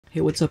Hey,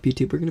 what's up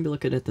YouTube? We're going to be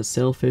looking at the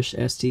Sailfish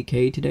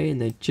SDK today,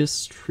 and they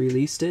just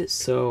released it,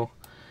 so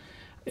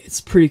it's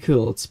pretty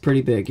cool. It's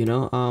pretty big, you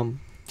know?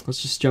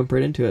 Let's just jump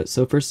right into it.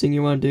 So first thing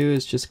you want to do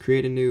is just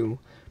create a new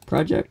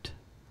project,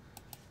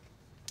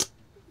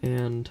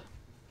 and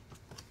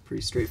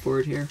pretty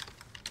straightforward here.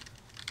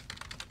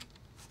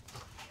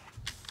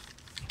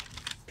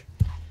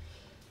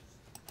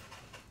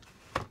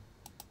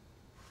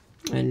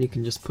 And you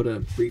can just put a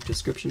brief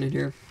description in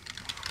here.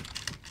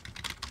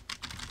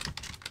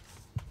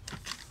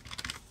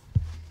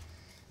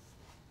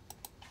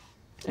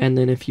 And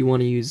then if you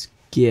want to use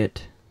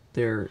Git,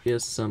 there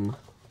is some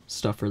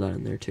stuff for that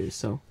in there too.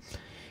 So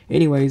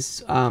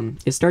anyways,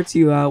 it starts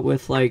you out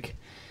with like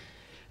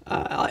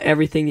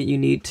everything that you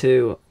need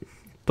to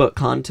put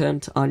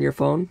content on your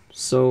phone.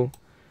 So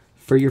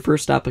for your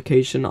first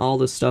application, all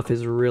this stuff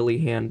is really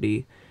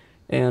handy.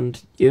 And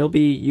you'll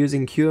be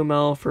using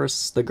QML for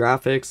the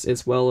graphics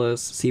as well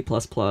as C++.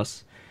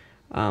 Alright,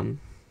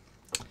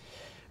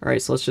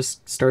 so let's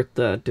just start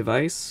the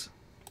device.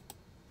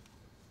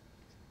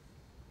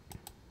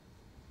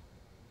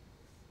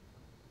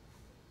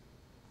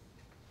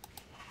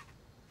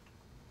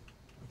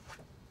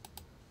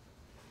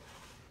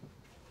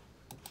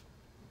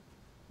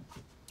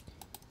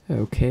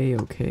 Okay.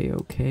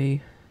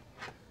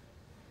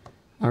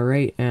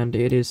 Alright, and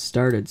it is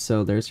started.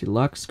 So there's your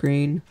lock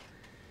screen.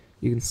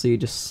 You can see,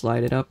 just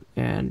slide it up,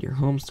 and your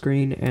home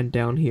screen, and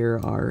down here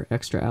are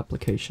extra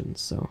applications.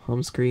 So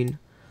home screen,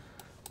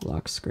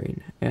 lock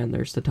screen, and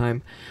there's the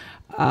time.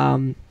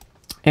 And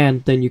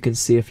then you can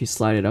see if you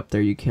slide it up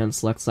there, you can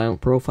select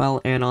silent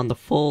profile, and on the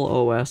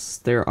full OS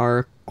there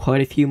are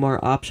quite a few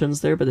more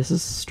options there, but this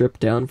is stripped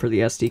down for the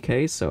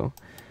SDK, so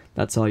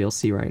that's all you'll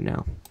see right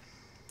now.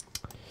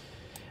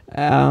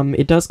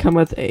 It does come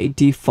with a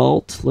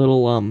default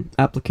little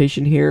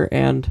application here,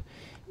 and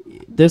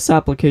this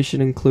application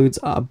includes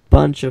a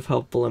bunch of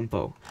helpful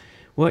info.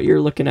 What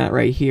you're looking at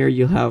right here,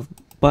 you'll have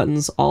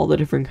buttons, all the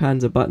different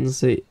kinds of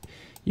buttons that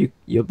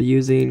you'll be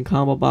using,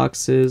 combo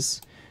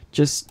boxes,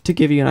 just to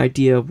give you an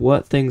idea of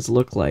what things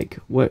look like,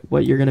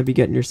 what you're going to be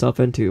getting yourself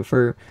into.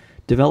 For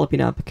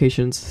developing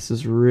applications, this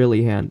is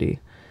really handy.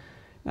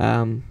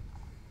 All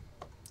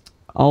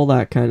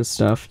that kind of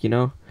stuff, you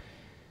know.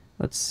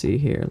 Let's see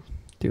here.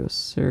 Do a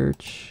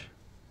search.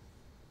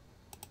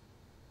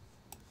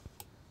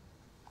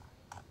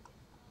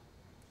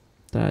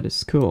 That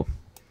is cool.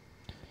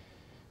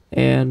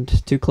 And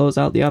to close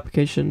out the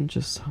application,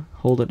 just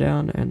hold it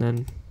down and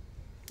then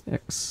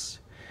X.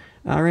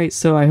 Alright,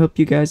 so I hope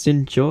you guys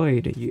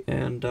enjoyed.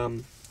 And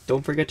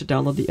don't forget to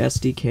download the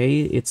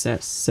SDK. It's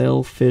at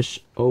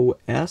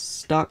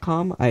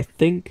sailfishos.com. I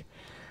think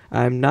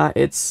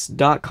it's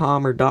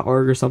 .com or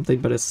 .org or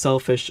something, but it's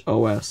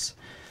sailfishos.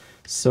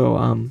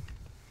 So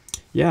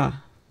yeah,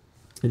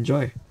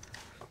 enjoy.